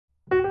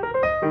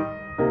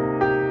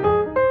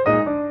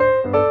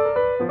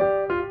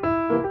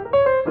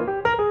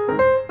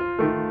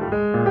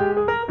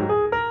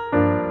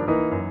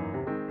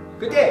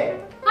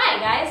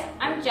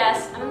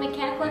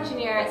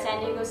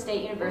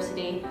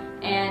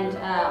And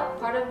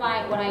part of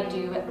what I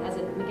do as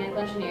a mechanical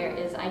engineer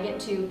is I get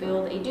to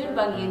build a dune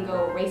buggy and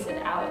go race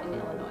it out in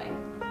Illinois.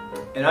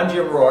 And I'm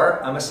Jim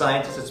Rohr. I'm a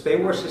scientist at Space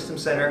War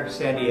Systems Center,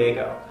 San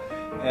Diego.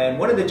 And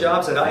one of the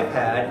jobs that I've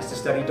had is to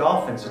study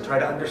dolphins and try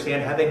to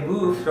understand how they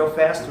move so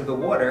fast through the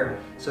water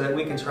so that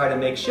we can try to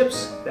make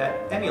ships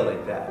that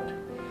emulate that.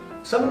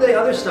 Some of the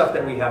other stuff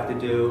that we have to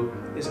do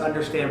is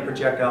understand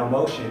projectile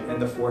motion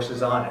and the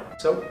forces on it.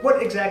 So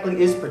what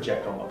exactly is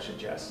projectile motion,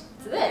 Jess?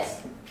 It's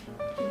this.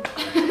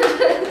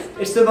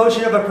 It's the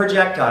motion of a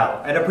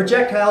projectile, and a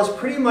projectile is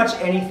pretty much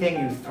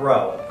anything you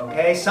throw,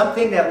 okay?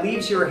 Something that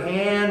leaves your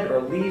hand or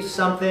leaves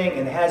something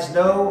and has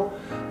no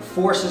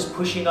forces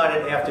pushing on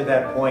it after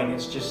that point.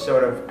 It's just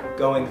sort of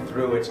going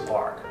through its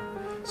arc.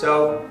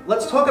 So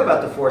let's talk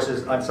about the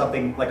forces on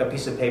something like a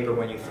piece of paper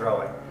when you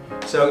throw it.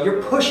 So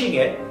you're pushing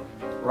it,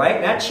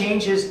 right? That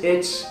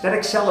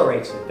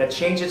accelerates it. That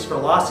changes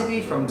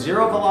velocity from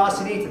 0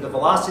 velocity to the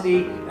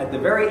velocity at the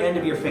very end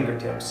of your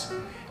fingertips.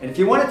 And if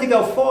you want it to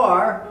go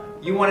far,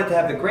 you want it to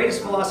have the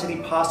greatest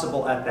velocity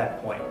possible at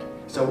that point.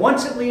 So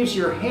once it leaves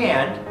your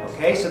hand,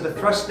 okay, so the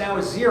thrust now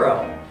is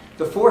 0.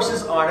 The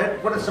forces on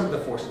it, what are some of the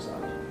forces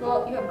on it?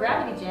 Well, you have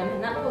gravity, Jim,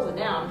 and that pulls it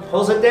down.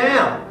 Pulls it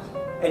down.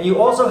 And you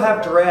also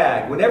have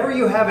drag. Whenever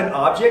you have an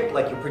object,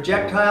 like your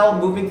projectile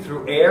moving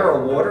through air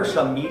or water,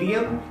 some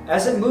medium,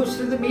 as it moves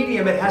through the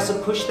medium, it has to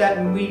push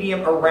that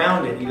medium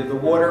around it, either the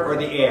water or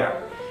the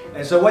air.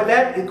 And so what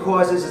that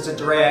causes is a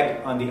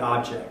drag on the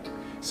object.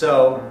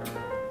 So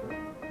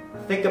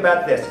think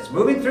about this. It's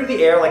moving through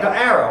the air like an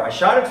arrow. I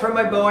shot it from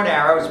my bow and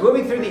arrow. It's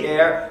moving through the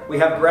air. We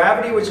have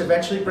gravity, which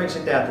eventually brings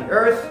it down to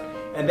Earth.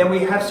 And then we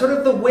have sort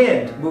of the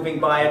wind moving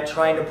by it,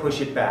 trying to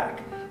push it back.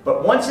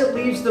 But once it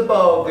leaves the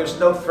bow, there's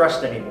no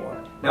thrust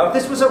anymore. Now, if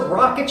this was a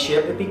rocket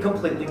ship, it'd be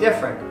completely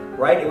different,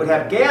 right? It would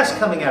have gas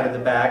coming out of the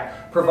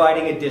back,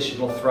 providing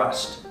additional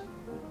thrust.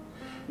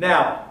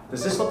 Now,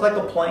 does this look like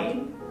a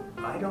plane?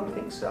 I don't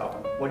think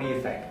so. What do you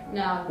think?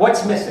 No.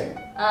 What's missing?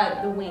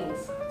 The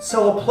wings.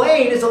 So a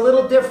plane is a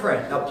little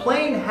different. A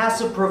plane has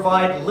to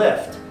provide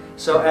lift.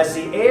 So as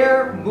the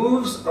air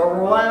moves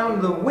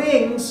around the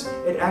wings,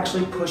 it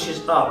actually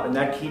pushes up, and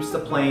that keeps the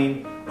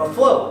plane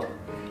afloat.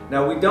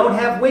 Now we don't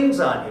have wings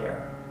on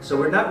here, so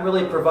we're not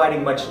really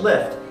providing much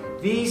lift.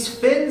 These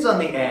fins on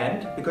the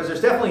end, because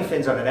there's definitely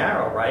fins on an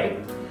arrow, right?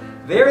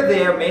 They're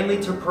there mainly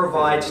to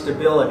provide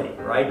stability,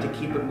 right? To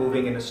keep it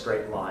moving in a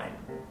straight line.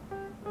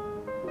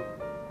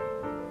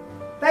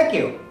 Thank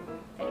you.